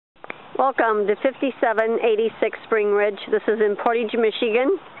Welcome to 5786 Springridge. This is in Portage,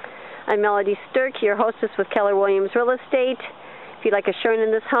 Michigan. I'm Melody Sturk, your hostess with Keller Williams Real Estate. If you'd like a showing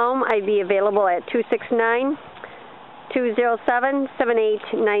in this home, I'd be available at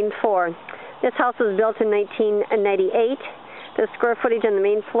 269-207-7894. This house was built in 1998. The square footage on the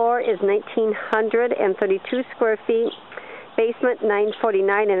main floor is 1,932 square feet. Basement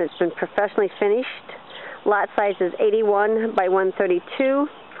 949, and it's been professionally finished. Lot size is 81 by 132.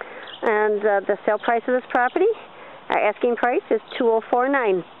 And the sale price of this property, our asking price is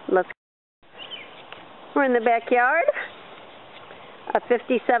 $2,049. We're in the backyard of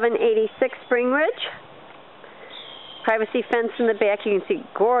 5786 Springridge. Privacy fence in the back. You can see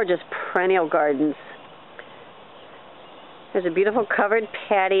gorgeous perennial gardens. There's a beautiful covered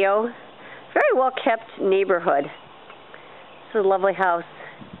patio. Very well kept neighborhood. This is a lovely house.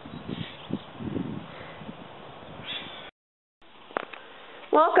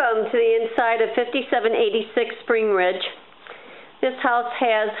 Welcome to the inside of 5786 Springridge. This house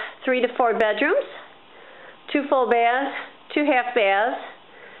has 3 to 4 bedrooms, 2 full baths, 2 half baths,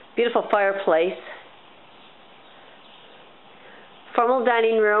 beautiful fireplace, formal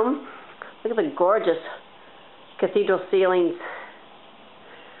dining room. Look at the gorgeous cathedral ceilings.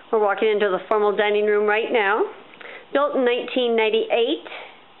 We're walking into the formal dining room right now. Built in 1998.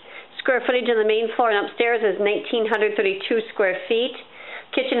 Square footage on the main floor and upstairs is 1,932 square feet.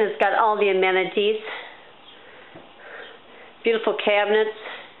 Kitchen has got all the amenities. Beautiful cabinets,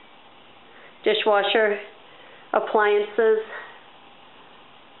 dishwasher, appliances,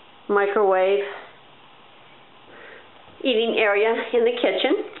 microwave, eating area in the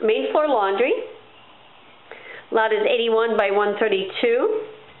kitchen, main floor laundry. Lot is 81 by 132.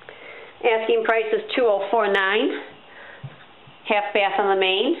 Asking price is $2,049. Half bath on the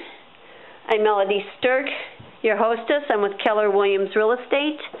main. I'm Melody Sturk, your hostess. I'm with Keller Williams Real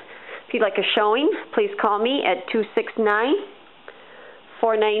Estate. If you'd like a showing, please call me at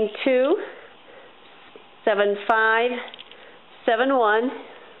 269-492-7571.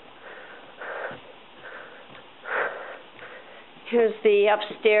 Here's the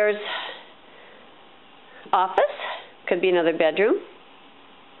upstairs office. Could be another bedroom.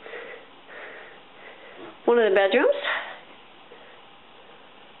 One of the bedrooms.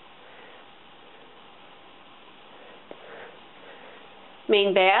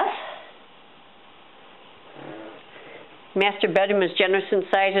 Main bath. Master bedroom is generous in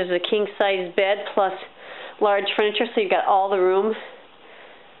size. There's a king-size bed plus large furniture, so you've got all the room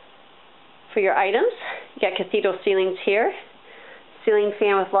for your items. You got cathedral ceilings here. Ceiling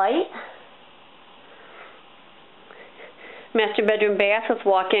fan with light. Master bedroom bath with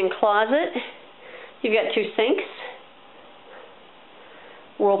walk-in closet. You've got 2 sinks.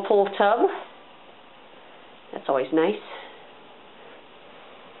 Whirlpool tub. That's always nice.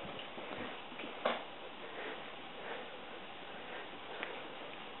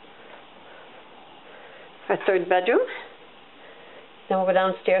 Our 3rd bedroom. Then we'll go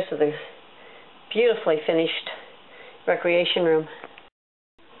downstairs to the beautifully finished recreation room.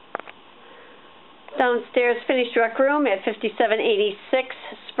 Downstairs finished rec room at 5786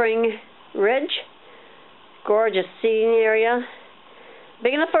 Springridge. Gorgeous seating area.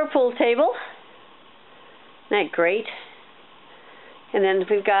 Big enough for a pool table. Isn't that great? And then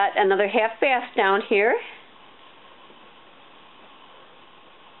we've got another half bath down here.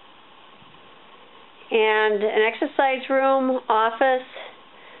 And an exercise room, office,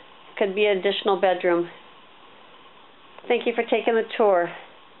 could be an additional bedroom. Thank you for taking the tour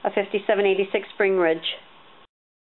of 5786 Springridge.